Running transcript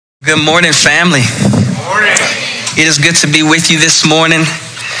Good morning, family. Good morning. It is good to be with you this morning.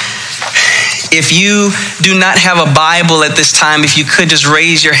 If you do not have a Bible at this time, if you could just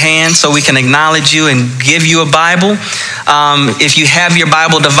raise your hand so we can acknowledge you and give you a Bible. If you have your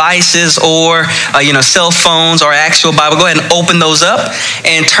Bible devices or cell phones or actual Bible, go ahead and open those up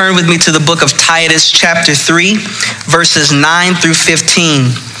and turn with me to the book of Titus, chapter 3, verses 9 through 15.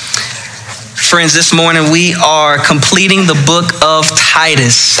 Friends, this morning we are completing the book of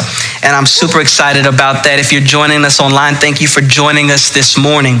Titus, and I'm super excited about that. If you're joining us online, thank you for joining us this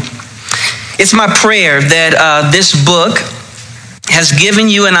morning. It's my prayer that this book has given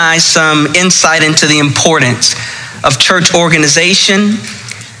you and I some insight into the importance of church organization,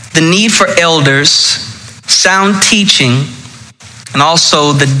 the need for elders, sound teaching, and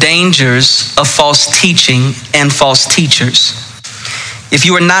also the dangers of false teaching and false teachers. If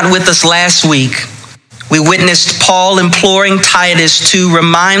you were not with us last week, we witnessed Paul imploring Titus to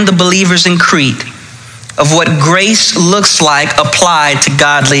remind the believers in Crete of what grace looks like applied to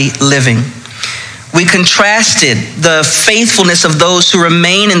godly living. We contrasted the faithfulness of those who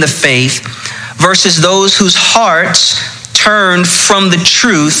remain in the faith versus those whose hearts turned from the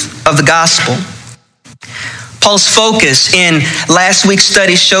truth of the gospel. Paul's focus in last week's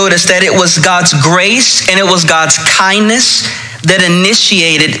study showed us that it was God's grace and it was God's kindness that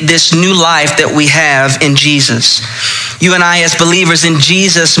initiated this new life that we have in Jesus. You and I, as believers in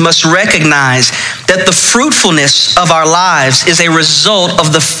Jesus, must recognize that the fruitfulness of our lives is a result of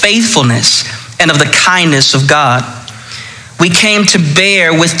the faithfulness and of the kindness of God. We came to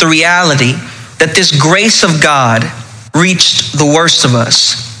bear with the reality that this grace of God reached the worst of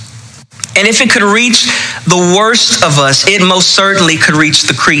us. And if it could reach the worst of us, it most certainly could reach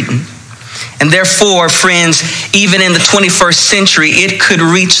the Cretan. And therefore, friends, even in the 21st century, it could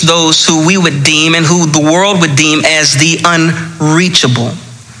reach those who we would deem and who the world would deem as the unreachable.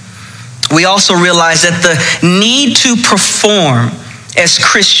 We also realize that the need to perform as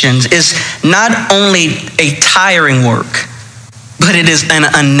Christians is not only a tiring work, but it is an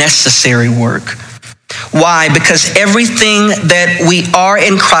unnecessary work. Why? Because everything that we are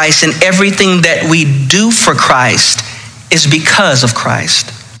in Christ and everything that we do for Christ is because of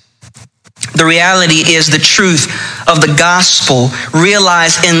Christ. The reality is the truth of the gospel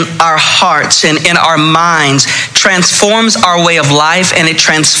realized in our hearts and in our minds transforms our way of life, and it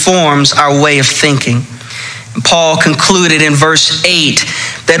transforms our way of thinking. And Paul concluded in verse 8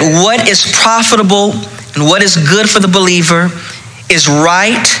 that what is profitable and what is good for the believer is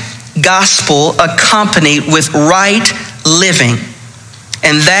right gospel accompanied with right living.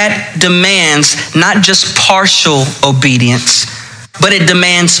 And that demands not just partial obedience, but it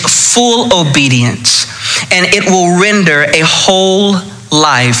demands full obedience, and it will render a whole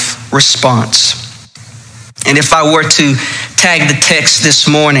life response. And if I were to tag the text this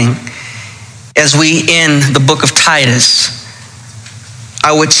morning as we end the book of Titus,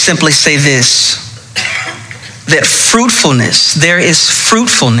 I would simply say this, that there is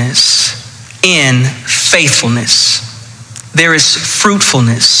fruitfulness in faithfulness. There is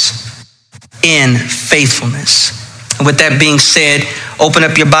fruitfulness in faithfulness. And with that being said, open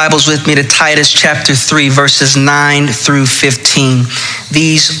up your Bibles with me to Titus chapter 3, verses 9 through 15.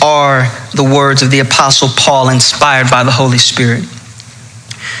 These are the words of the Apostle Paul, inspired by the Holy Spirit.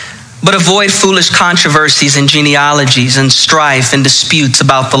 But avoid foolish controversies and genealogies and strife and disputes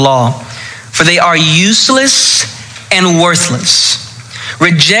about the law, for they are useless and worthless.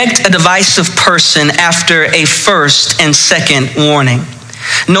 Reject a divisive person after a first and second warning,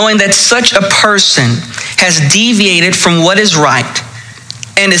 knowing that such a person has deviated from what is right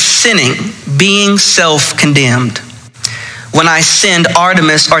and is sinning, being self-condemned. When I send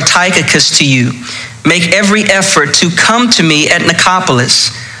Artemas or Tychicus to you, make every effort to come to me at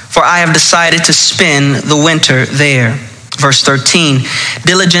Nicopolis, for I have decided to spend the winter there. Verse 13,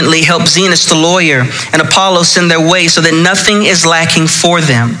 diligently help Zenas the lawyer and Apollos in their way so that nothing is lacking for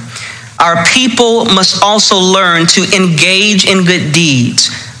them. Our people must also learn to engage in good deeds,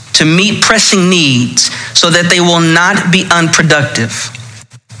 to meet pressing needs, so that they will not be unproductive.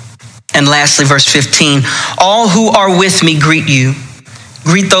 And lastly, verse 15, all who are with me greet you.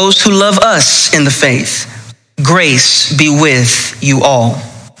 Greet those who love us in the faith. Grace be with you all.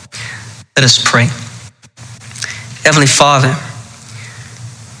 Let us pray. Heavenly Father,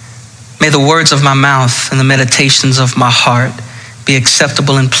 may the words of my mouth and the meditations of my heart be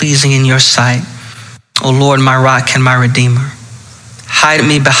acceptable and pleasing in your sight. O Lord, my rock and my redeemer. Hide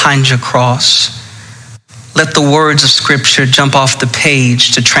me behind your cross. Let the words of Scripture jump off the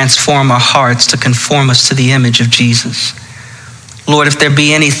page to transform our hearts, to conform us to the image of Jesus. Lord, if there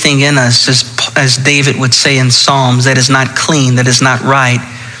be anything in us, as David would say in Psalms, that is not clean, that is not right,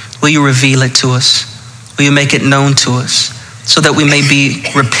 Will you reveal it to us? Will you make it known to us so that we may be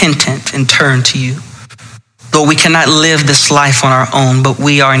repentant and turn to you? Lord, we cannot live this life on our own, but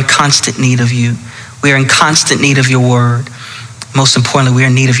we are in constant need of you. We are in constant need of your word. Most importantly, we are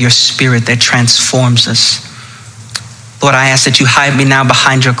in need of your spirit that transforms us. Lord, I ask that you hide me now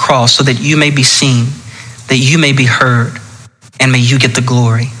behind your cross so that you may be seen, that you may be heard, and may you get the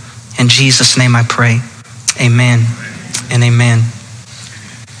glory. In Jesus' name I pray. Amen and amen.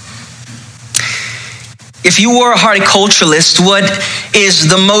 If you were a horticulturalist, what is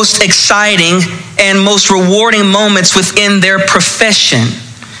the most exciting and most rewarding moments within their profession?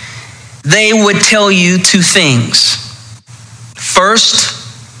 They would tell you two things.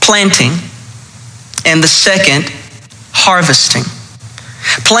 First, planting, and the second, harvesting.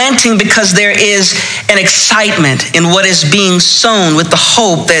 Planting because there is an excitement in what is being sown with the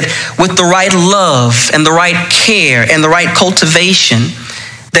hope that with the right love and the right care and the right cultivation,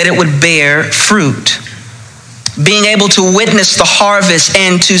 that it would bear fruit. Being able to witness the harvest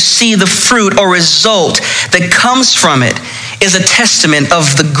and to see the fruit or result that comes from it is a testament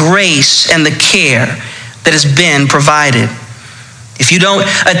of the grace and the care that has been provided. If you don't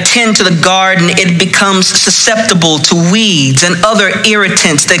attend to the garden, it becomes susceptible to weeds and other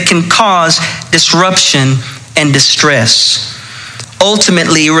irritants that can cause disruption and distress,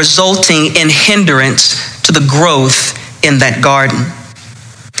 ultimately resulting in hindrance to the growth in that garden.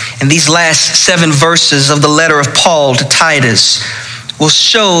 And these last 7 verses of the letter of Paul to Titus will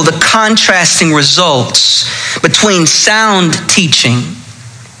show the contrasting results between sound teaching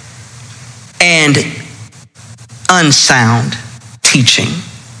and unsound teaching.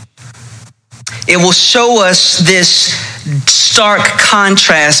 It will show us this stark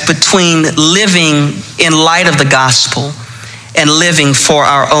contrast between living in light of the gospel and living for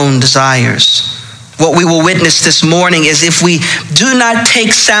our own desires. What we will witness this morning is if we do not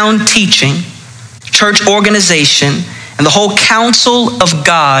take sound teaching, church organization, and the whole counsel of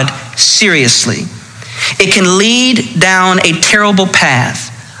God seriously, it can lead down a terrible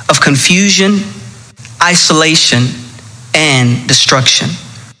path of confusion, isolation, and destruction.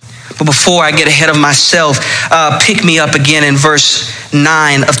 But before I get ahead of myself, pick me up again in verse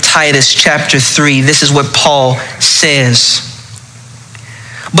 9 of Titus chapter 3. This is what Paul says.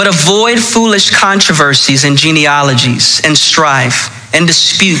 But avoid foolish controversies and genealogies and strife and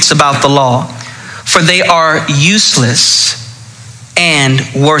disputes about the law, for they are useless and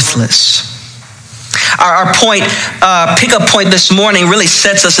worthless. Our point, pickup point this morning really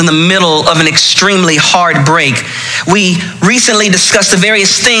sets us in the middle of an extremely hard break. We recently discussed the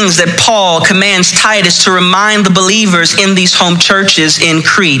various things that Paul commands Titus to remind the believers in these home churches in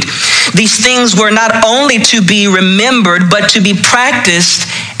Crete. These things were not only to be remembered, but to be practiced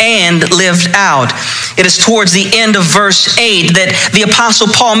and lived out. It is towards the end of verse 8 that the Apostle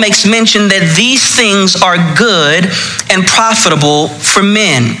Paul makes mention that these things are good and profitable for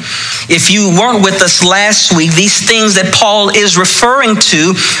men. If you weren't with us last week, these things that Paul is referring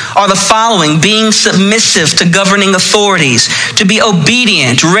to are the following: being submissive to governing authorities, to be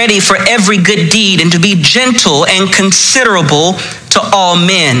obedient, ready for every good deed, and to be gentle and considerable to all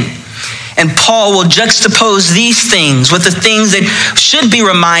men. And Paul will juxtapose these things with the things that should be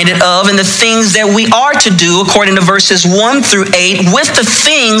reminded of and the things that we are to do, according to verses 1 through 8, with the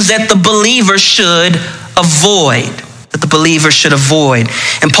things that the believer should avoid.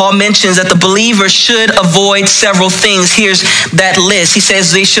 And Paul mentions that the believer should avoid several things. Here's that list. He says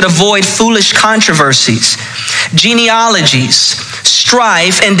they should avoid foolish controversies, genealogies,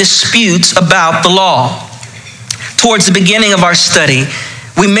 strife, and disputes about the law. Towards the beginning of our study,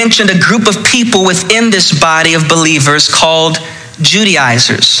 we mentioned a group of people within this body of believers called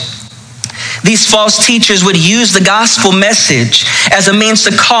Judaizers. These false teachers would use the gospel message as a means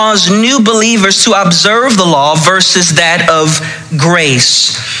to cause new believers to observe the law versus that of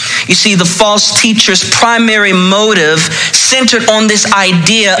grace. You see, the false teachers' primary motive centered on this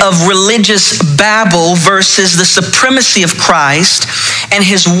idea of religious babble versus the supremacy of Christ and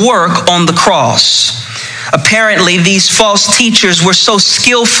his work on the cross. Apparently, these false teachers were so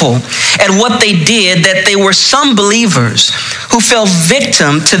skillful at what they did that there were some believers who fell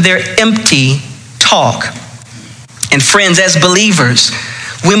victim to their empty talk. And friends, as believers,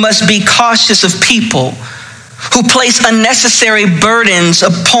 we must be cautious of people who place unnecessary burdens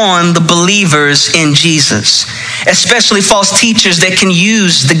upon the believers in Jesus, especially false teachers that can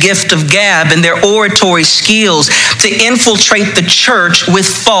use the gift of gab and their oratory skills to infiltrate the church with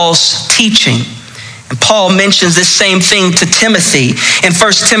false teaching. And Paul mentions this same thing to Timothy in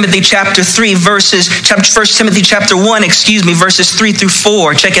 1 Timothy chapter 1, verses 3 through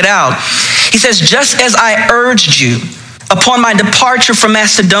 4. Check it out. He says, just as I urged you upon my departure from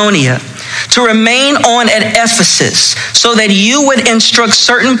Macedonia to remain on at Ephesus so that you would instruct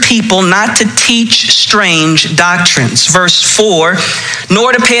certain people not to teach strange doctrines. Verse 4,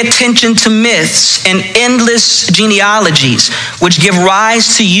 nor to pay attention to myths and endless genealogies, which give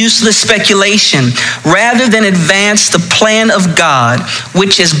rise to useless speculation, rather than advance the plan of God,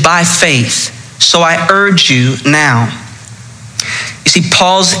 which is by faith. So I urge you now. You see,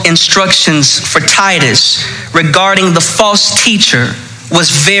 Paul's instructions for Titus regarding the false teacher was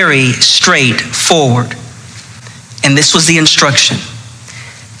very straightforward. And this was the instruction.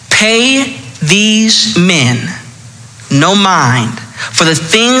 Pay these men no mind, for the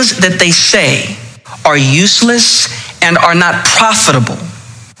things that they say are useless and are not profitable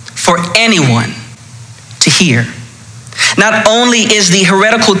for anyone to hear. Not only is the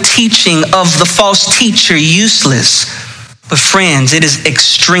heretical teaching of the false teacher useless, but friends, it is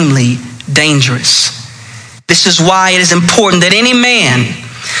extremely dangerous. This is why it is important that any man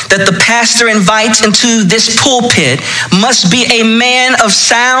that the pastor invites into this pulpit must be a man of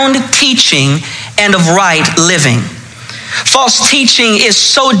sound teaching and of right living. False teaching is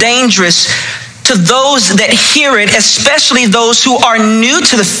so dangerous to those that hear it, especially those who are new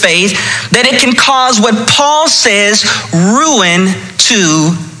to the faith, that it can cause what Paul says, ruin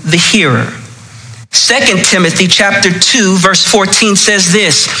to the hearer. 2 Timothy chapter 2, verse 14 says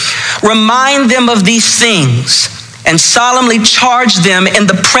this, remind them of these things and solemnly charge them in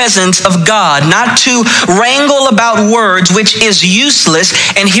the presence of God, not to wrangle about words, which is useless,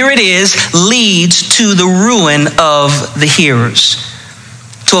 and here it is, leads to the ruin of the hearers.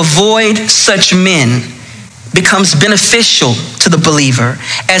 To avoid such men becomes beneficial to the believer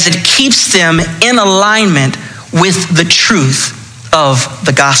as it keeps them in alignment with the truth of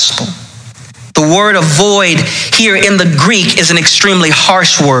the gospel. The word avoid here in the Greek is an extremely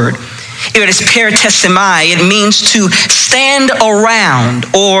harsh word. It is peritessimai. It means to stand around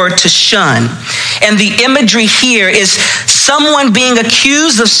or to shun. And the imagery here is someone being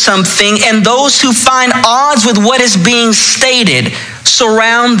accused of something, and those who find odds with what is being stated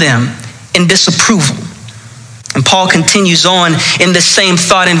surround them in disapproval. And Paul continues on in the same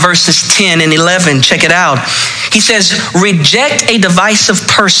thought in verses 10 and 11. Check it out. He says, reject a divisive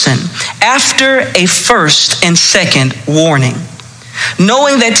person after a first and second warning,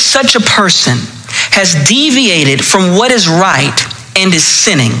 knowing that such a person has deviated from what is right and is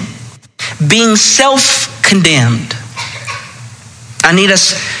sinning, being self-condemned. I need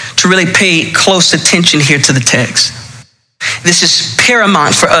us to really pay close attention here to the text. This is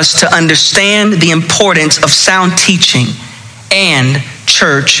paramount for us to understand the importance of sound teaching and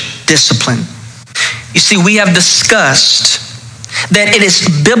church discipline. You see, we have discussed that it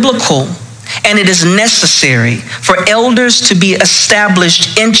is biblical and it is necessary for elders to be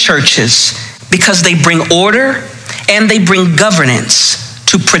established in churches because they bring order and they bring governance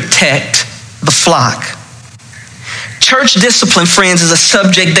to protect the flock. Church discipline, friends, is a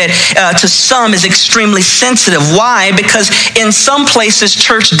subject that to some is extremely sensitive. Why? Because in some places,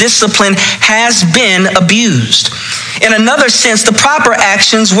 church discipline has been abused. In another sense, the proper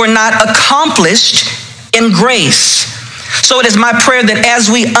actions were not accomplished in grace. So it is my prayer that as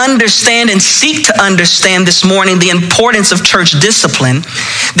we understand and seek to understand this morning the importance of church discipline,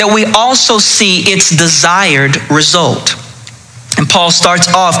 that we also see its desired result. And Paul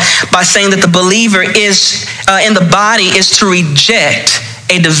starts off by saying that the believer is in the body is to reject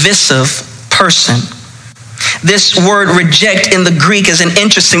a divisive person. This word reject in the Greek is an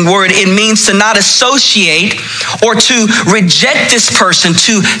interesting word. It means to not associate or to reject this person,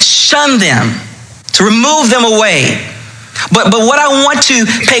 to shun them, to remove them away. But what I want to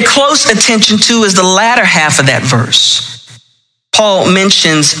pay close attention to is the latter half of that verse. Paul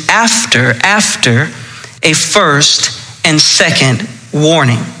mentions after a first and second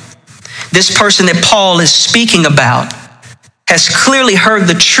warning. This person that Paul is speaking about has clearly heard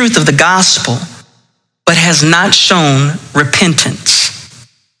the truth of the gospel, but has not shown repentance.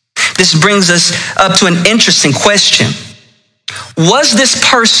 This brings us up to an interesting question. Was this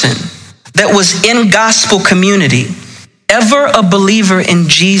person that was in gospel community ever a believer in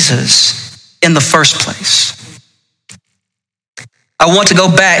Jesus in the first place? I want to go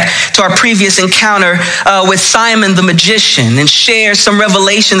back to our previous encounter with Simon the magician and share some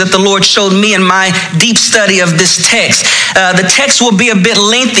revelation that the Lord showed me in my deep study of this text. The text will be a bit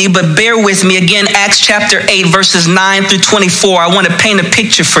lengthy, but bear with me. Again, Acts chapter 8, verses 9 through 24. I want to paint a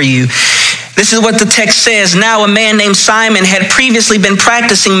picture for you. This is what the text says. Now a man named Simon had previously been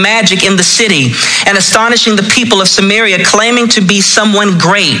practicing magic in the city and astonishing the people of Samaria, claiming to be someone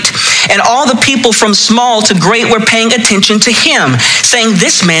great. And all the people from small to great were paying attention to him, saying,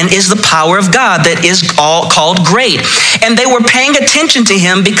 this man is the power of God that is all called great. And they were paying attention to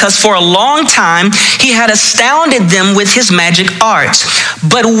him because for a long time he had astounded them with his magic arts.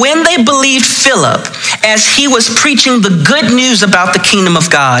 But when they believed Philip, as he was preaching the good news about the kingdom of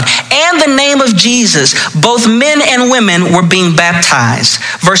God and the name of Jesus, both men and women were being baptized.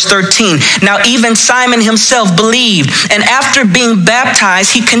 Verse 13, now even Simon himself believed, and after being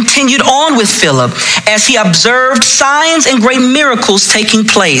baptized, he continued on with Philip as he observed signs and great miracles taking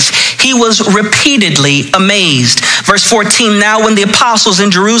place. He was repeatedly amazed. Verse 14, now when the apostles in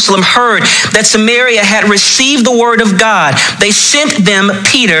Jerusalem heard that Samaria had received the word of God, they sent them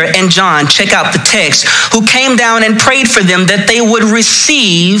Peter and John, check out the text, who came down and prayed for them that they would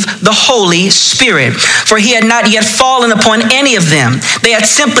receive the Holy Spirit. For he had not yet fallen upon any of them. They had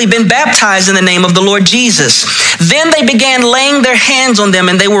simply been baptized in the name of the Lord Jesus. Then they began laying their hands on them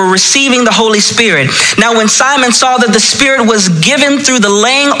and they were receiving the Holy Spirit. Now when Simon saw that the Spirit was given through the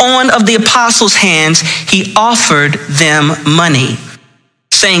laying on of the apostles' hands, he offered them money,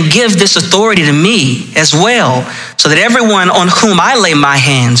 saying, give this authority to me as well, so that everyone on whom I lay my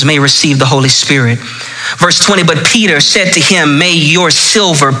hands may receive the Holy Spirit. Verse 20, but Peter said to him, may your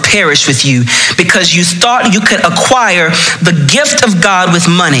silver perish with you, because you thought you could acquire the gift of God with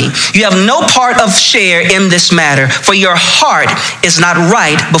money. You have no part of share in this matter, for your heart is not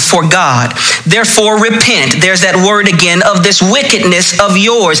right before God. Therefore repent, there's that word again, of this wickedness of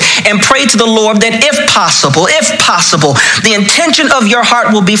yours, and pray to the Lord that if possible, the intention of your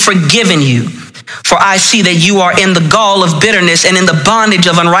heart will be forgiven you. For I see that you are in the gall of bitterness and in the bondage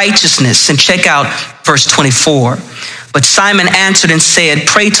of unrighteousness. And check out verse 24. But Simon answered and said,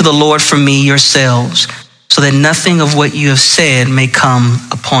 pray to the Lord for me yourselves, so that nothing of what you have said may come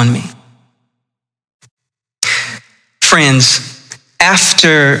upon me. Friends,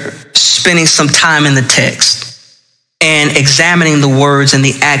 after spending some time in the text and examining the words and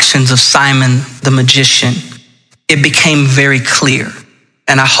the actions of Simon the magician, it became very clear.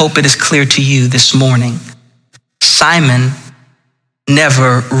 And I hope it is clear to you this morning. Simon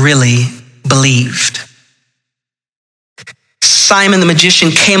never really believed. Simon the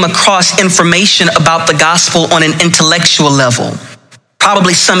magician came across information about the gospel on an intellectual level,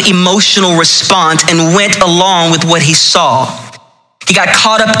 probably some emotional response, and went along with what he saw. He got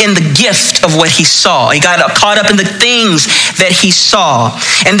caught up in the gift of what he saw. He got caught up in the things that he saw.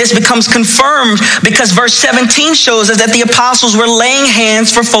 And this becomes confirmed because verse 17 shows us that the apostles were laying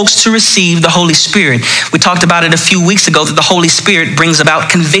hands for folks to receive the Holy Spirit. We talked about it a few weeks ago, that the Holy Spirit brings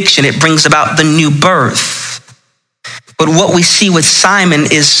about conviction. It brings about the new birth. But what we see with Simon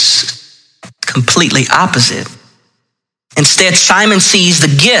is completely opposite. Instead, Simon sees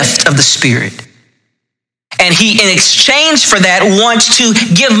the gift of the Spirit. And he, in exchange for that, wants to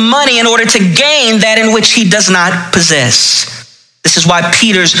give money in order to gain that in which he does not possess. This is why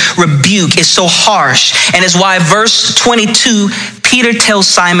Peter's rebuke is so harsh, and is why verse 22, Peter tells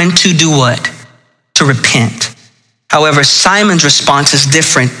Simon to do what? To repent. However, Simon's response is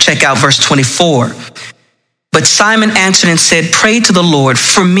different. Check out verse 24. But Simon answered and said, pray to the Lord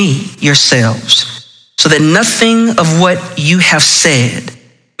for me yourselves, so that nothing of what you have said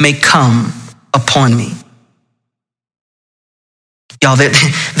may come upon me. Y'all,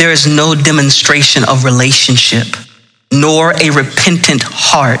 there is no demonstration of relationship, nor a repentant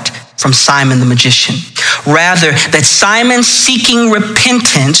heart from Simon the magician. Rather, that Simon seeking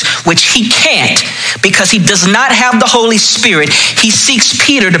repentance, which he can't because he does not have the Holy Spirit, he seeks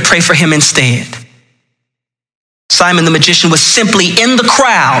Peter to pray for him instead. Simon the magician was simply in the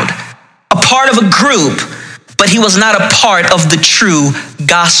crowd, a part of a group, but he was not a part of the true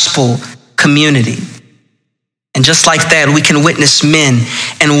gospel community. And just like that, we can witness men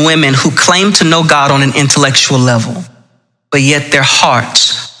and women who claim to know God on an intellectual level, but yet their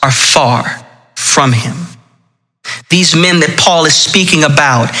hearts are far from him. These men that Paul is speaking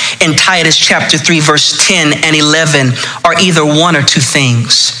about in Titus chapter 3, verse 10 and 11 are either one or two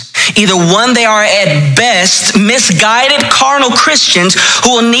things. Either one, they are at best misguided carnal Christians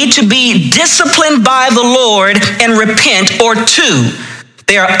who will need to be disciplined by the Lord and repent, or two,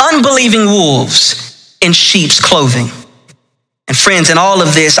 they are unbelieving wolves in sheep's clothing. And friends, in all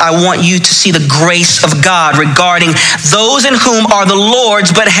of this, I want you to see the grace of God regarding those in whom are the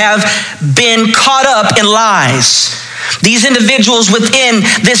Lord's, but have been caught up in lies. These individuals within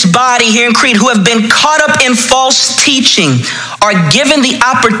this body here in Crete who have been caught up in false teaching are given the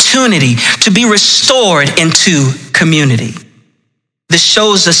opportunity to be restored into community. This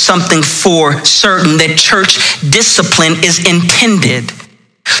shows us something for certain, that church discipline is intended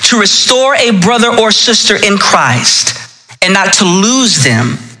to restore a brother or sister in Christ and not to lose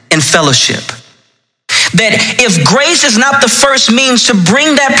them in fellowship. That if grace is not the first means to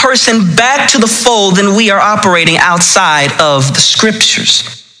bring that person back to the fold, then we are operating outside of the scriptures.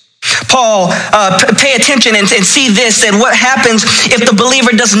 Paul, pay attention and see this, that what happens if the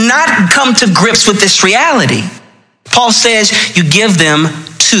believer does not come to grips with this reality. Paul says you give them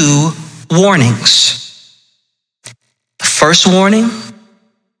 2 warnings. The first warning,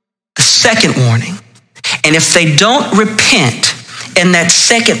 the second warning. And if they don't repent in that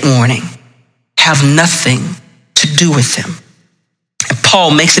second warning, have nothing to do with them. And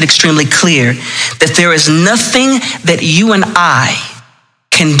Paul makes it extremely clear that there is nothing that you and I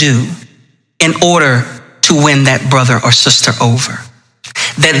can do in order to win that brother or sister over.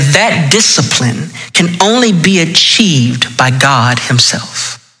 That discipline can only be achieved by God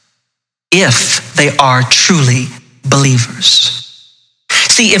himself if they are truly believers.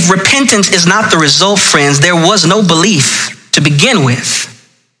 See, if repentance is not the result, friends, there was no belief to begin with.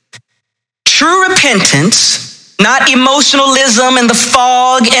 True repentance, not emotionalism and the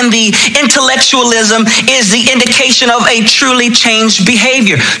fog and the intellectualism, is the indication of a truly changed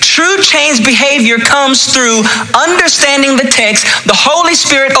behavior. True changed behavior comes through understanding the text, the Holy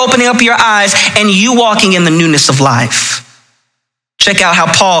Spirit opening up your eyes, and you walking in the newness of life. Check out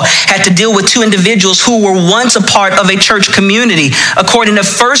how Paul had to deal with 2 individuals who were once a part of a church community. According to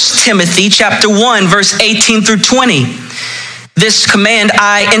 1 Timothy chapter 1, verse 18 through 20. This command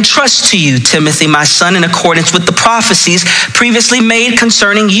I entrust to you, Timothy, my son, in accordance with the prophecies previously made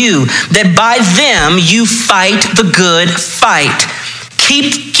concerning you, that by them you fight the good fight,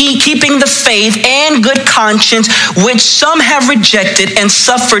 keeping the faith and good conscience, which some have rejected and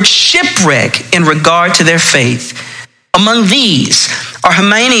suffered shipwreck in regard to their faith. Among these are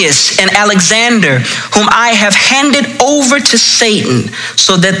Hymenaeus and Alexander, whom I have handed over to Satan,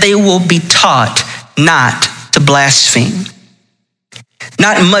 so that they will be taught not to blaspheme.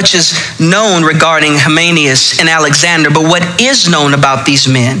 Not much is known regarding Hymenaeus and Alexander, but what is known about these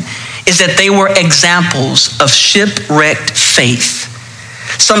men is that they were examples of shipwrecked faith.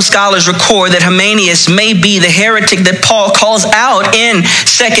 Some scholars record that Hymenaeus may be the heretic that Paul calls out in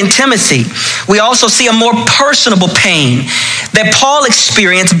 2 Timothy. We also see a more personable pain that Paul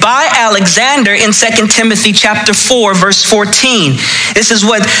experienced by Alexander in 2 Timothy chapter 4, verse 14. This is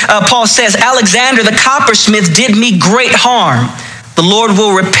what Paul says, Alexander the coppersmith did me great harm. The Lord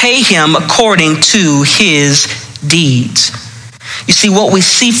will repay him according to his deeds. You see, what we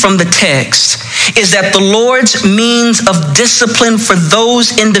see from the text is that the Lord's means of discipline for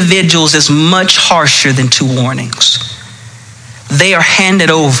those individuals is much harsher than 2 warnings. They are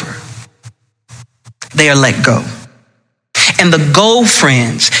handed over. They are let go. And the goal,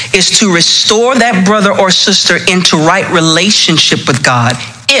 friends, is to restore that brother or sister into right relationship with God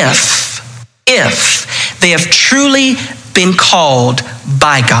if they have truly been called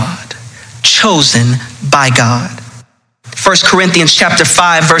by God, chosen by God. 1 Corinthians chapter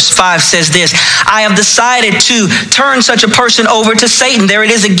 5, verse 5 says this, I have decided to turn such a person over to Satan. There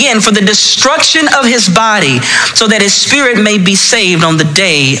it is again, for the destruction of his body, so that his spirit may be saved on the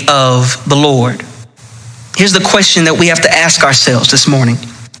day of the Lord. Here's the question that we have to ask ourselves this morning.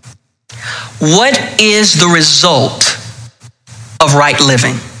 What is the result of right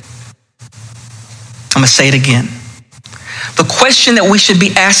living? I'm going to say it again. The question that we should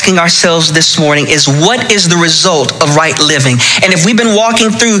be asking ourselves this morning is, what is the result of right living? And if we've been walking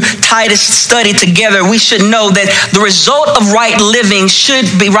through Titus study together, we should know that the result of right living should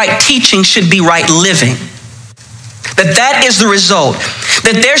be right teaching, should be right living. That is the result.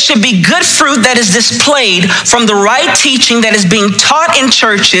 That there should be good fruit that is displayed from the right teaching that is being taught in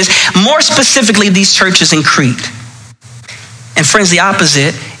churches, more specifically these churches in Crete. And friends, the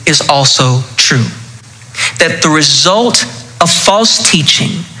opposite is also true. That the result of false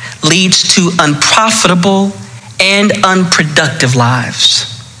teaching leads to unprofitable and unproductive lives.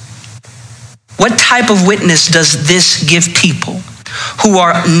 What type of witness does this give people who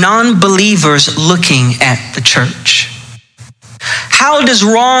are non-believers looking at the church? How does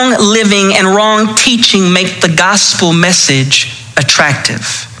wrong living and wrong teaching make the gospel message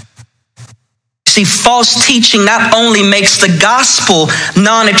attractive? See, false teaching not only makes the gospel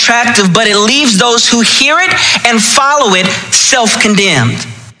non-attractive, but it leaves those who hear it and follow it self-condemned.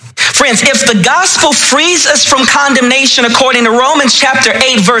 Friends, if the gospel frees us from condemnation according to Romans chapter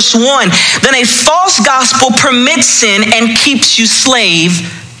 8, verse 1, then a false gospel permits sin and keeps you slave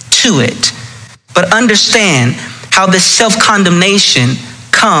to it. But understand how this self-condemnation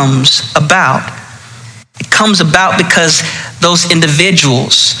comes about. It comes about because those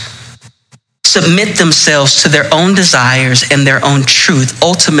individuals submit themselves to their own desires and their own truth,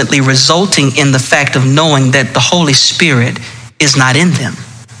 ultimately resulting in the fact of knowing that the Holy Spirit is not in them.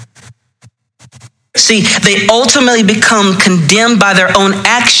 See, they ultimately become condemned by their own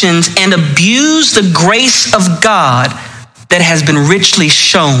actions and abuse the grace of God that has been richly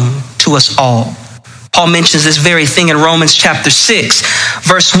shown to us all. Paul mentions this very thing in Romans chapter 6,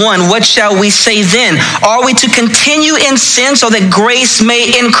 verse 1. What shall we say then? Are we to continue in sin so that grace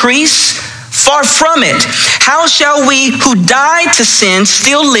may increase? Far from it. How shall we who died to sin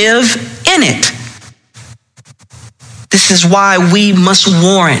still live in it? This is why we must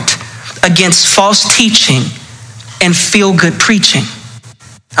warrant against false teaching and feel-good preaching.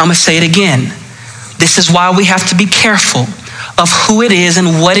 I'm going to say it again. This is why we have to be careful of who it is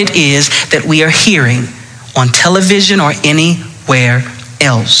and what it is that we are hearing on television or anywhere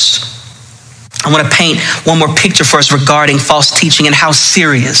else. I want to paint one more picture for us regarding false teaching and how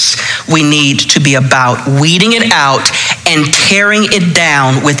serious we need to be about weeding it out and tearing it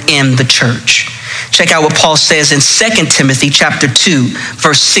down within the church. Check out what Paul says in 2 Timothy chapter 2,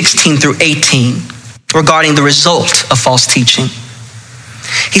 verse 16 through 18, regarding the result of false teaching.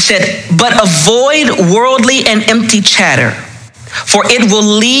 He said, "But avoid worldly and empty chatter, for it will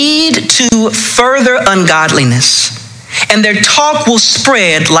lead to further ungodliness, and their talk will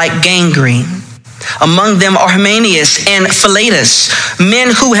spread like gangrene. Among them are Hymenaeus and Philetus, men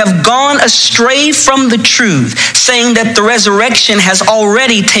who have gone astray from the truth, saying that the resurrection has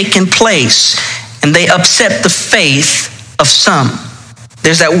already taken place, and they upset the faith of some."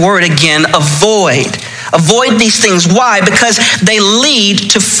 There's that word again, avoid. Avoid these things. Why? Because they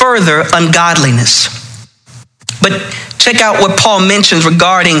lead to further ungodliness. But check out what Paul mentions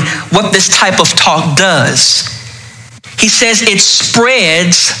regarding what this type of talk does. He says it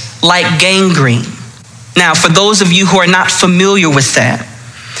spreads like gangrene. Now, for those of you who are not familiar with that,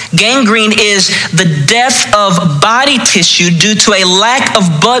 gangrene is the death of body tissue due to a lack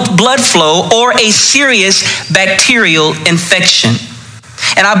of blood flow or a serious bacterial infection.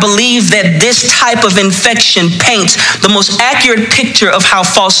 And I believe that this type of infection paints the most accurate picture of how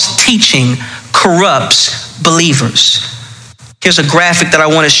false teaching corrupts believers. Here's a graphic that I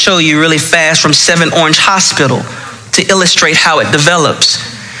want to show you really fast from 7 Orange Hospital to illustrate how it develops.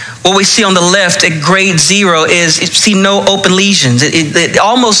 What we see on the left at grade 0 is you see no open lesions. It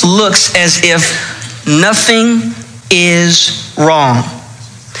almost looks as if nothing is wrong.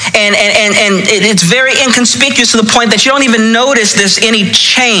 And it's very inconspicuous to the point that you don't even notice there's any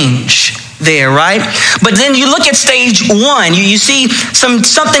change there, right? But then you look at stage 1, you see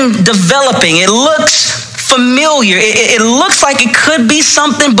something developing. It looks familiar. It looks like it could be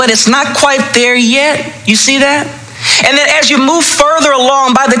something, but it's not quite there yet. You see that? And then as you move further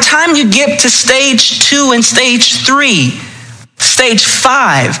along, by the time you get to stage 2 and stage 3, stage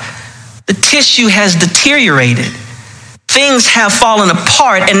 5, the tissue has deteriorated. Things have fallen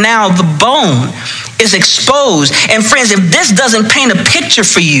apart, and now the bone is exposed. And friends, if this doesn't paint a picture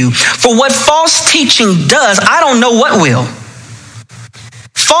for you for what false teaching does, I don't know what will.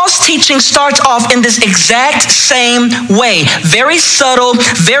 False teaching starts off in this exact same way. Very subtle,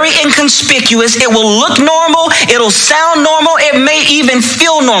 very inconspicuous. It will look normal. It'll sound normal. It may even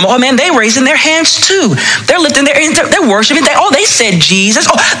feel normal. Oh man, they're raising their hands too. They're lifting their hands. They're worshiping. They said Jesus.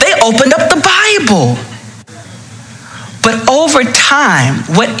 Oh, they opened up the Bible. But over time,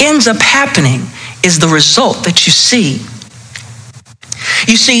 what ends up happening is the result that you see.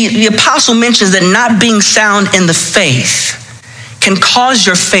 You see, the apostle mentions that not being sound in the faith can cause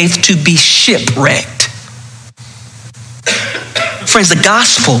your faith to be shipwrecked. Friends, the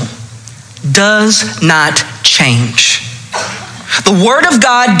gospel does not change. The word of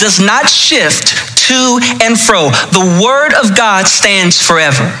God does not shift to and fro. The word of God stands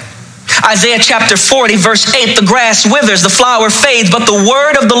forever. Isaiah chapter 40, verse 8, the grass withers, the flower fades, but the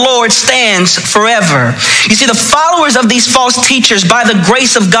word of the Lord stands forever. You see, the followers of these false teachers, by the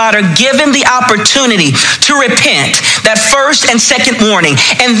grace of God, are given the opportunity to repent, that first and second warning.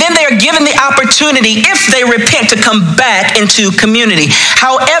 And then they are given the opportunity, if they repent, to come back into community.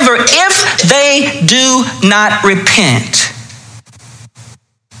 However, if they do not repent,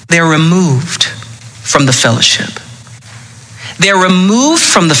 they're removed from the fellowship. They're removed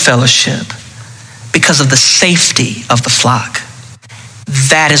from the fellowship because of the safety of the flock.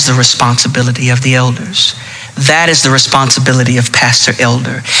 That is the responsibility of the elders. That is the responsibility of pastor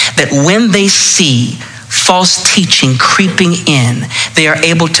elder. That when they see false teaching creeping in, they are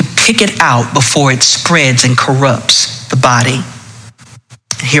able to pick it out before it spreads and corrupts the body.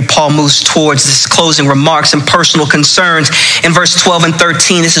 here Paul moves towards his closing remarks and personal concerns. In verse 12 and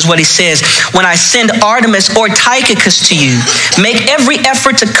 13, this is what he says. When I send Artemas or Tychicus to you, make every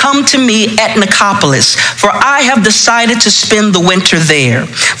effort to come to me at Nicopolis, for I have decided to spend the winter there.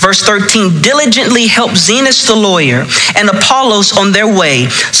 Verse 13, diligently help Zenas the lawyer and Apollos on their way,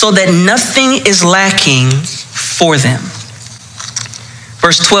 so that nothing is lacking for them.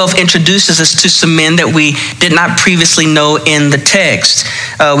 Verse 12 introduces us to some men that we did not previously know in the text.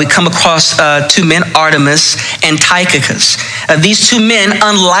 We come across two men, Artemas and Tychicus. These two men,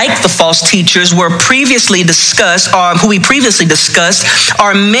 unlike the false teachers who we previously discussed, are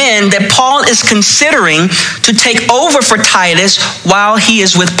men that Paul is considering to take over for Titus while he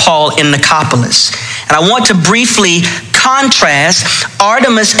is with Paul in Nicopolis. And I want to briefly contrast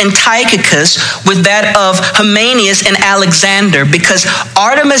Artemas and Tychicus with that of Hymenaeus and Alexander, because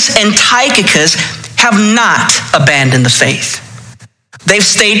Artemas and Tychicus have not abandoned the faith. They've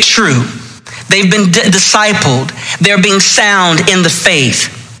stayed true. They've been discipled. They're being sound in the faith.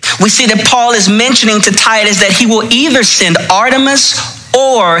 We see that Paul is mentioning to Titus that he will either send Artemas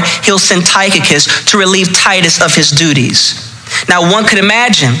or he'll send Tychicus to relieve Titus of his duties. Now, one could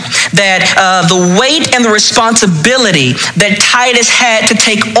imagine that the weight and the responsibility that Titus had to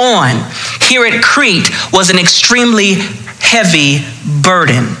take on here at Crete was an extremely heavy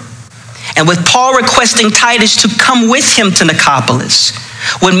burden. And with Paul requesting Titus to come with him to Nicopolis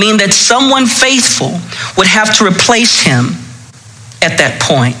would mean that someone faithful would have to replace him at that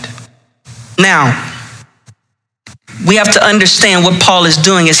point. Now, we have to understand what Paul is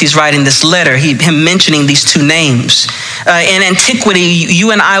doing as he's writing this letter, him mentioning these two names. In antiquity,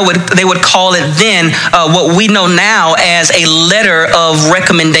 you and I they would call it then what we know now as a letter of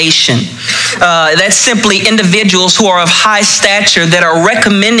recommendation. That's simply individuals who are of high stature that are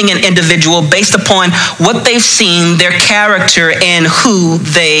recommending an individual based upon what they've seen, their character, and who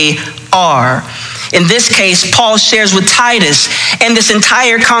they are. In this case, Paul shares with Titus and this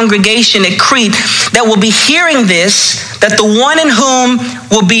entire congregation at Crete that will be hearing this, that the one in whom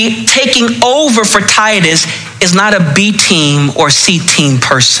will be taking over for Titus is not a B team or C team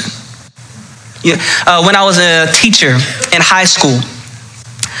person. When I was a teacher in high school,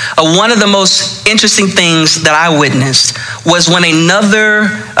 one of the most interesting things that I witnessed was when another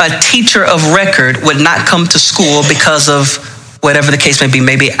teacher of record would not come to school because of whatever the case may be,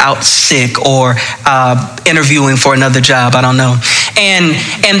 maybe out sick or interviewing for another job, I don't know.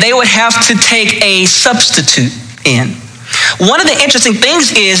 And they would have to take a substitute in. One of the interesting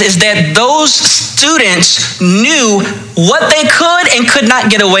things is that those students knew what they could and could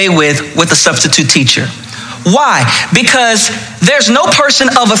not get away with a substitute teacher. Why? Because there's no person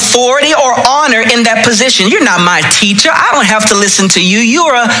of authority or honor in that position. You're not my teacher. I don't have to listen to you.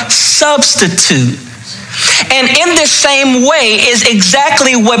 You're a substitute. And in this same way is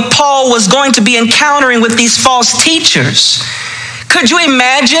exactly what Paul was going to be encountering with these false teachers. Could you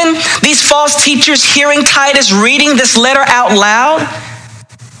imagine these false teachers hearing Titus reading this letter out loud?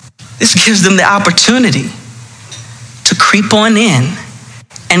 This gives them the opportunity to creep on in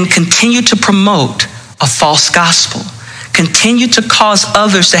and continue to promote a false gospel, continue to cause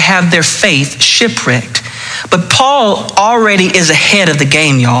others to have their faith shipwrecked. But Paul already is ahead of the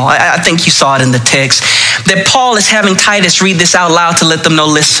game, y'all. I think you saw it in the text, that Paul is having Titus read this out loud to let them know,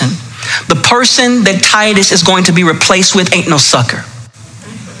 listen, the person that Titus is going to be replaced with ain't no sucker.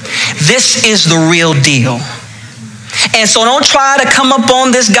 This is the real deal. And so don't try to come up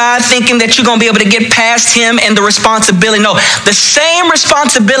on this guy thinking that you're going to be able to get past him and the responsibility. No, the same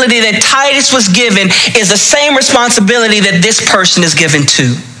responsibility that Titus was given is the same responsibility that this person is given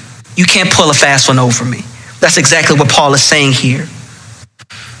to. You can't pull a fast one over me. That's exactly what Paul is saying here.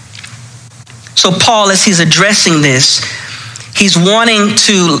 So Paul, as he's addressing this, he's wanting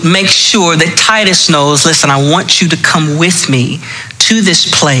to make sure that Titus knows, listen, I want you to come with me to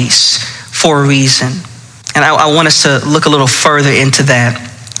this place for a reason. And I want us to look a little further into that.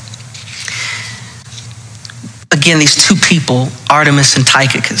 Again, these two people, Artemas and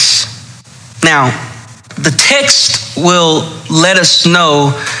Tychicus. Now, the text will let us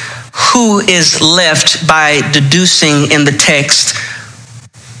know who is left by deducing in the text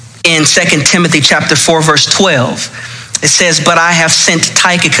in 2 Timothy chapter 4, verse 12. It says, but I have sent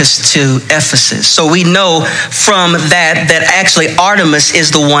Tychicus to Ephesus. So we know from that actually Artemas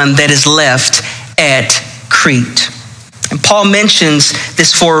is the one that is left at Crete. And Paul mentions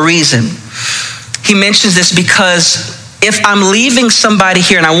this for a reason. He mentions this because if I'm leaving somebody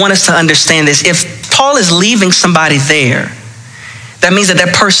here, and I want us to understand this, if Paul is leaving somebody there, that means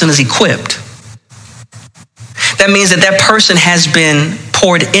that person is equipped. That means that person has been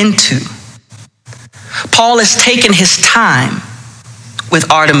poured into. Paul has taken his time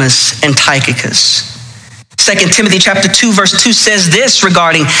with Artemis and Tychicus. 2 Timothy chapter 2 verse 2 says this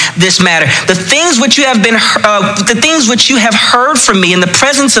regarding this matter. The things which you have heard from me in the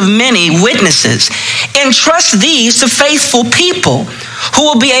presence of many witnesses, entrust these to faithful people who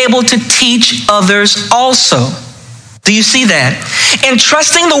will be able to teach others also. Do you see that?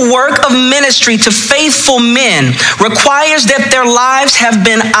 Entrusting the work of ministry to faithful men requires that their lives have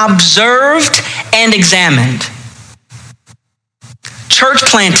been observed and examined. Church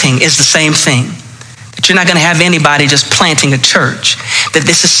planting is the same thing. That you're not going to have anybody just planting a church. That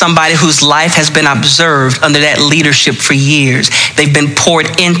this is somebody whose life has been observed under that leadership for years. They've been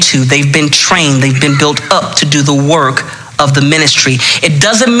poured into, they've been trained, they've been built up to do the work of the ministry. It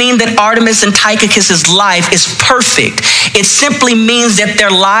doesn't mean that Artemis and Tychicus's life is perfect. It simply means that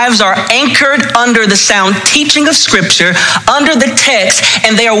their lives are anchored under the sound teaching of Scripture, under the text,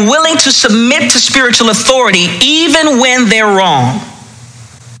 and they are willing to submit to spiritual authority even when they're wrong.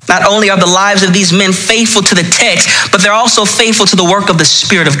 Not only are the lives of these men faithful to the text, but they're also faithful to the work of the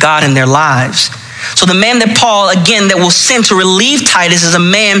Spirit of God in their lives. So the man that Paul, again, that will send to relieve Titus is a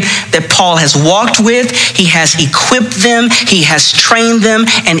man that Paul has walked with. He has equipped them. He has trained them.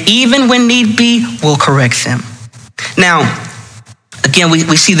 And even when need be, will correct them. Now, again,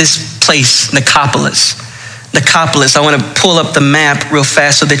 we see this place, Nicopolis. Nicopolis, I want to pull up the map real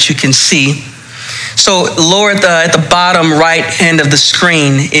fast so that you can see. So lower at the bottom right hand of the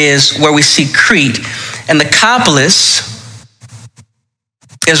screen is where we see Crete. And Nicopolis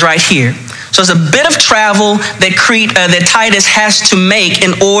is right here. So it's a bit of travel that Titus has to make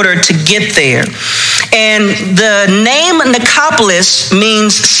in order to get there. And the name Nicopolis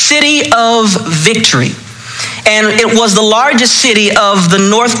means city of victory. And it was the largest city of the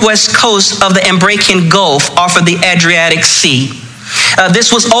northwest coast of the Ambracian Gulf off of the Adriatic Sea.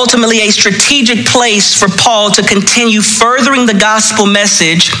 This was ultimately a strategic place for Paul to continue furthering the gospel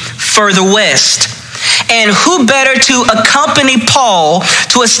message further west. And who better to accompany Paul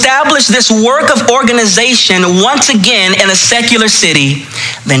to establish this work of organization once again in a secular city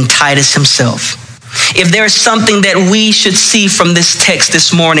than Titus himself? If there is something that we should see from this text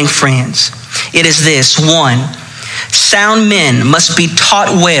this morning, friends, it is this. 1, sound men must be taught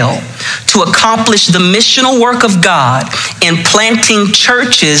well to accomplish the missional work of God in planting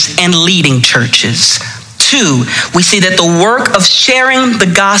churches and leading churches. 2, we see that the work of sharing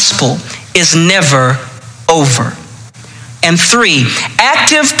the gospel is never over. And 3,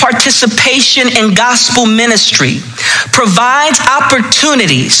 active participation in gospel ministry provides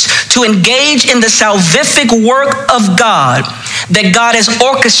opportunities to engage in the salvific work of God that God has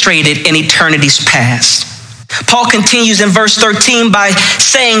orchestrated in eternity's past. Paul continues in verse 13 by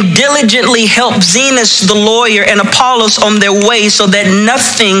saying, diligently help Zenas the lawyer and Apollos on their way so that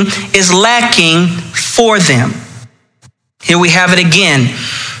nothing is lacking for them. Here we have it again.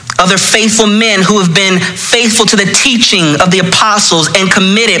 Other faithful men who have been faithful to the teaching of the apostles and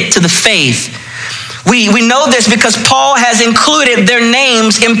committed to the faith. We know this because Paul has included their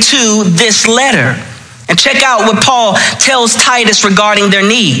names into this letter. And check out what Paul tells Titus regarding their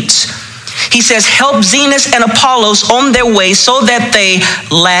needs. He says, help Zenas and Apollos on their way so that they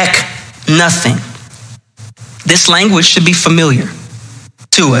lack nothing. This language should be familiar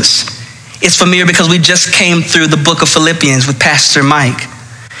to us. It's familiar because we just came through the book of Philippians with Pastor Mike.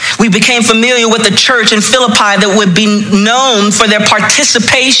 We became familiar with the church in Philippi that would be known for their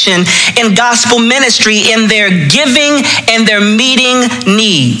participation in gospel ministry, in their giving and their meeting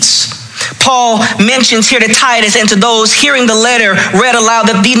needs. Paul mentions here to Titus and to those hearing the letter read aloud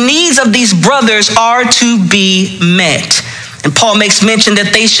that the needs of these brothers are to be met. And Paul makes mention that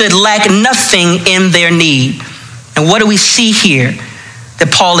they should lack nothing in their need. And what do we see here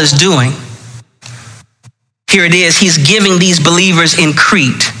that Paul is doing? Here it is. He's giving these believers in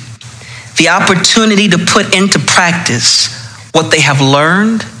Crete the opportunity to put into practice what they have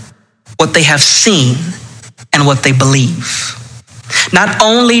learned, what they have seen, and what they believe. Not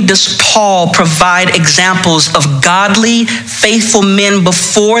only does Paul provide examples of godly, faithful men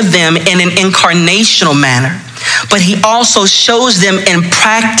before them in an incarnational manner, but he also shows them in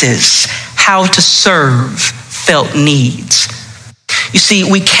practice how to serve felt needs. You see,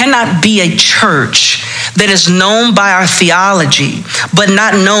 we cannot be a church that is known by our theology, but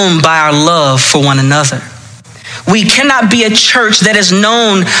not known by our love for one another. We cannot be a church that is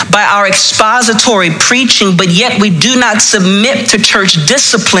known by our expository preaching, but yet we do not submit to church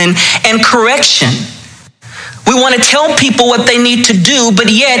discipline and correction. We want to tell people what they need to do, but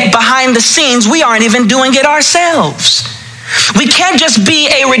yet behind the scenes, we aren't even doing it ourselves. We can't just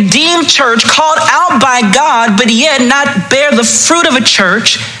be a redeemed church called out by God, but yet not bear the fruit of a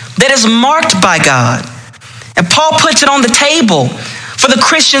church that is marked by God. And Paul puts it on the table For the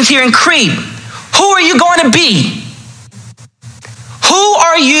Christians here in Crete, who are you going to be? Who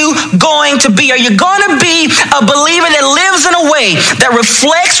are you going to be? Are you going to be a believer that lives in a way that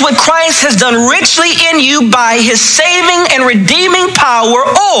reflects what Christ has done richly in you by his saving and redeeming power?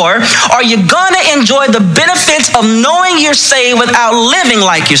 Or are you going to enjoy the benefits of knowing you're saved without living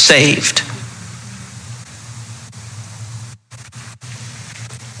like you're saved?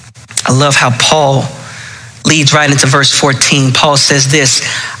 I love how Paul leads right into verse 14. Paul says this: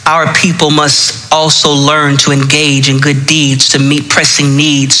 our people must also learn to engage in good deeds to meet pressing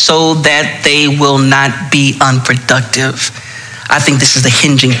needs so that they will not be unproductive. I think this is the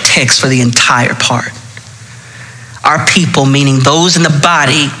hinging text for the entire part. Our people, meaning those in the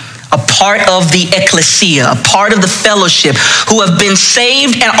body, a part of the ecclesia, a part of the fellowship, who have been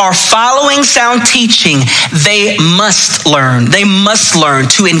saved and are following sound teaching, they must learn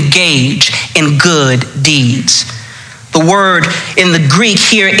to engage in good deeds. The word in the Greek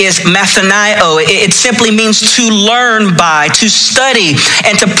here is mathanio. It simply means to learn by, to study,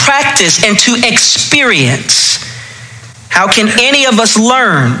 and to practice, and to experience. How can any of us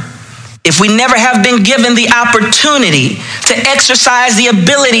learn if we never have been given the opportunity to exercise the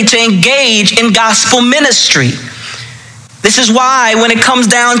ability to engage in gospel ministry? This is why when it comes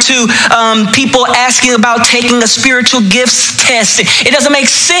down to people asking about taking a spiritual gifts test, it doesn't make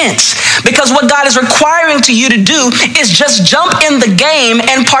sense, because what God is requiring to you to do is just jump in the game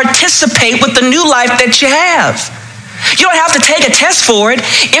and participate with the new life that you have. You don't have to take a test for it.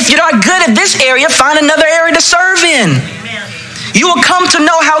 If you're not good at this area, find another area to serve in. You will come to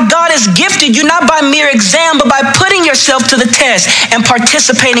know how God has gifted you, not by mere exam, but by putting yourself to the test and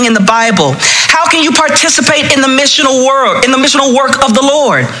participating in the Bible. How can you participate in the missional work of the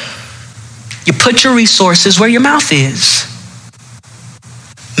Lord? You put your resources where your mouth is.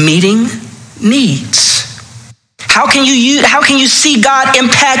 Meeting needs. How can you see God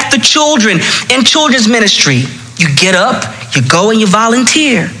impact the children in children's ministry? You get up, you go, and you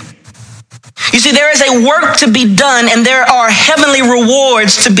volunteer. You see, there is a work to be done, and there are heavenly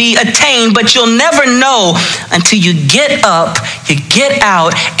rewards to be attained, but you'll never know until you get up, you get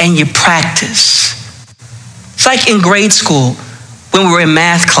out, and you practice. It's like in grade school when we were in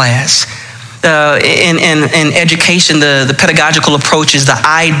math class. In education, the pedagogical approach is the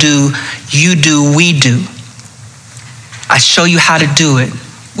I do, you do, we do. I show you how to do it.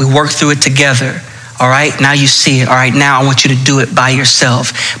 We work through it together. All right, now you see it. All right, now I want you to do it by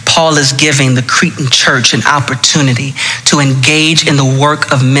yourself. Paul is giving the Cretan church an opportunity to engage in the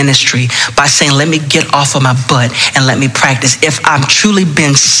work of ministry by saying, let me get off of my butt and let me practice. If I've truly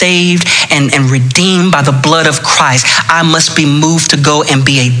been saved and redeemed by the blood of Christ, I must be moved to go and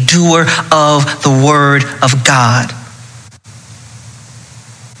be a doer of the word of God.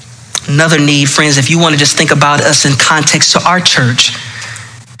 Another need, friends, if you want to just think about us in context to our church,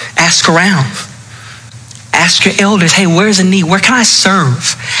 ask around. Ask your elders, hey, where's a need? Where can I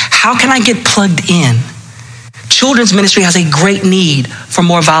serve? How can I get plugged in? Children's ministry has a great need for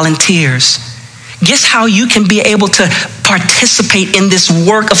more volunteers. Guess how you can be able to participate in this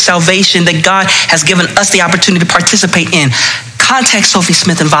work of salvation that God has given us the opportunity to participate in? Contact Sophie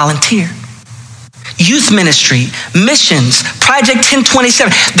Smith and volunteer. Youth ministry, missions, Project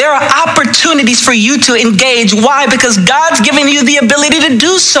 1027. There are opportunities for you to engage. Why? Because God's given you the ability to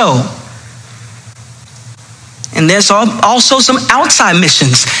do so. And there's also some outside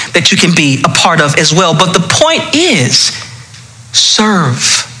missions that you can be a part of as well. But the point is,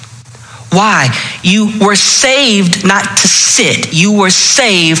 serve. Why? You were saved not to sit. You were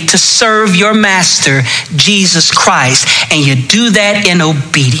saved to serve your master, Jesus Christ. And you do that in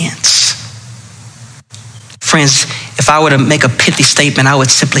obedience. Friends, if I were to make a pithy statement, I would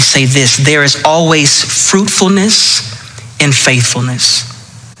simply say this: there is always fruitfulness in faithfulness.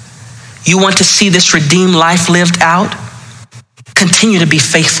 You want to see this redeemed life lived out? Continue to be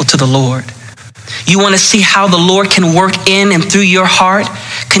faithful to the Lord. You want to see how the Lord can work in and through your heart?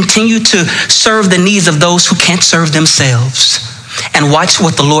 Continue to serve the needs of those who can't serve themselves, and watch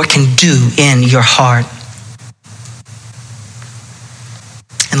what the Lord can do in your heart.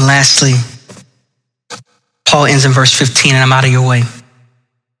 And lastly, Paul ends in verse 15, and I'm out of your way.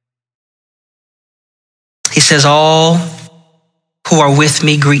 He says, all who are with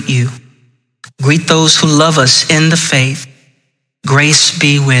me greet you. Greet those who love us in the faith. Grace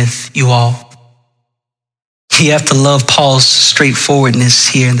be with you all. You have to love Paul's straightforwardness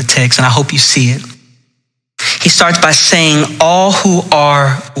here in the text, and I hope you see it. He starts by saying, all who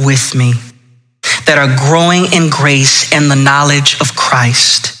are with me, that are growing in grace and the knowledge of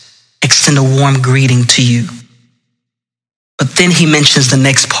Christ, extend a warm greeting to you. But then he mentions the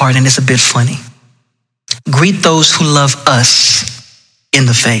next part, and it's a bit funny. Greet those who love us in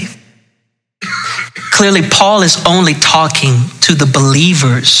the faith. Clearly, Paul is only talking to the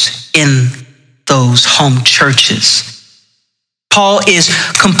believers in those home churches. Paul is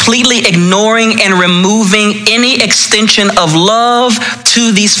completely ignoring and removing any extension of love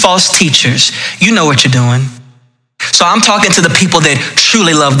to these false teachers. You know what you're doing. So I'm talking to the people that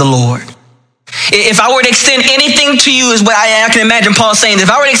truly love the Lord. If I were to extend anything to you, is what I can imagine Paul saying. If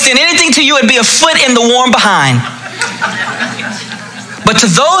I were to extend anything to you, it'd be a foot in the warm behind. But to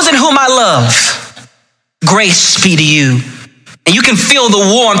those in whom I love, grace be to you. And you can feel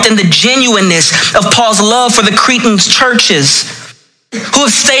the warmth and the genuineness of Paul's love for the Cretan churches who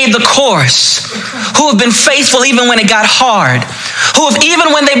have stayed the course, who have been faithful even when it got hard, who have,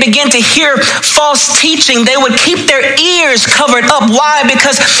 even when they began to hear false teaching, they would keep their ears covered up. Why?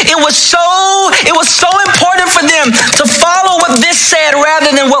 Because it was so important for them to follow what this said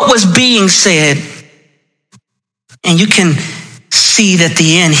rather than what was being said. And you can see that at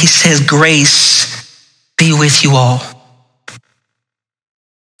the end, he says, grace be with you all.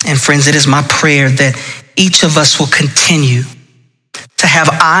 And friends, it is my prayer that each of us will continue to have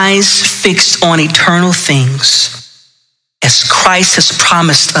eyes fixed on eternal things as Christ has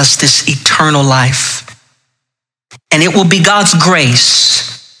promised us this eternal life. And it will be God's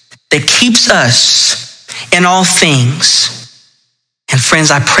grace that keeps us in all things. And friends,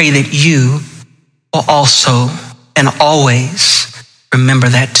 I pray that you will also and always remember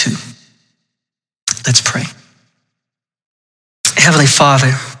that too. Let's pray. Heavenly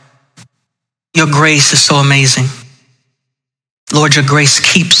Father, your grace is so amazing. Lord, your grace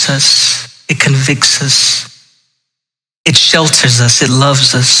keeps us, it convicts us, it shelters us, it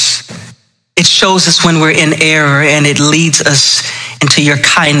loves us. It shows us when we're in error, and it leads us into your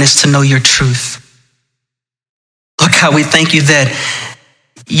kindness to know your truth. Lord God, we thank you that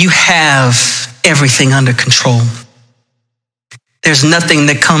you have everything under control. There's nothing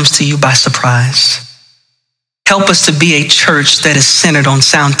that comes to you by surprise. Help us to be a church that is centered on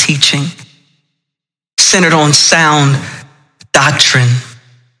sound teaching, centered on sound doctrine,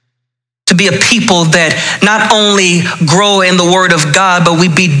 to be a people that not only grow in the word of God, but we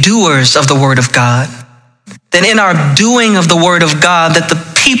be doers of the word of God. That in our doing of the word of God, that the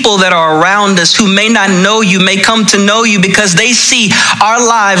people that are around us who may not know you may come to know you because they see our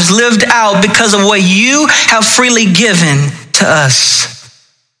lives lived out because of what you have freely given to us.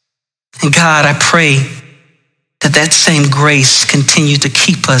 And God, I pray that that same grace continue to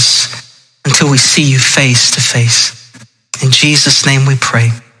keep us until we see you face to face. In Jesus' name we pray.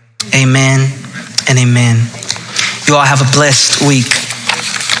 Amen and amen. You all have a blessed week.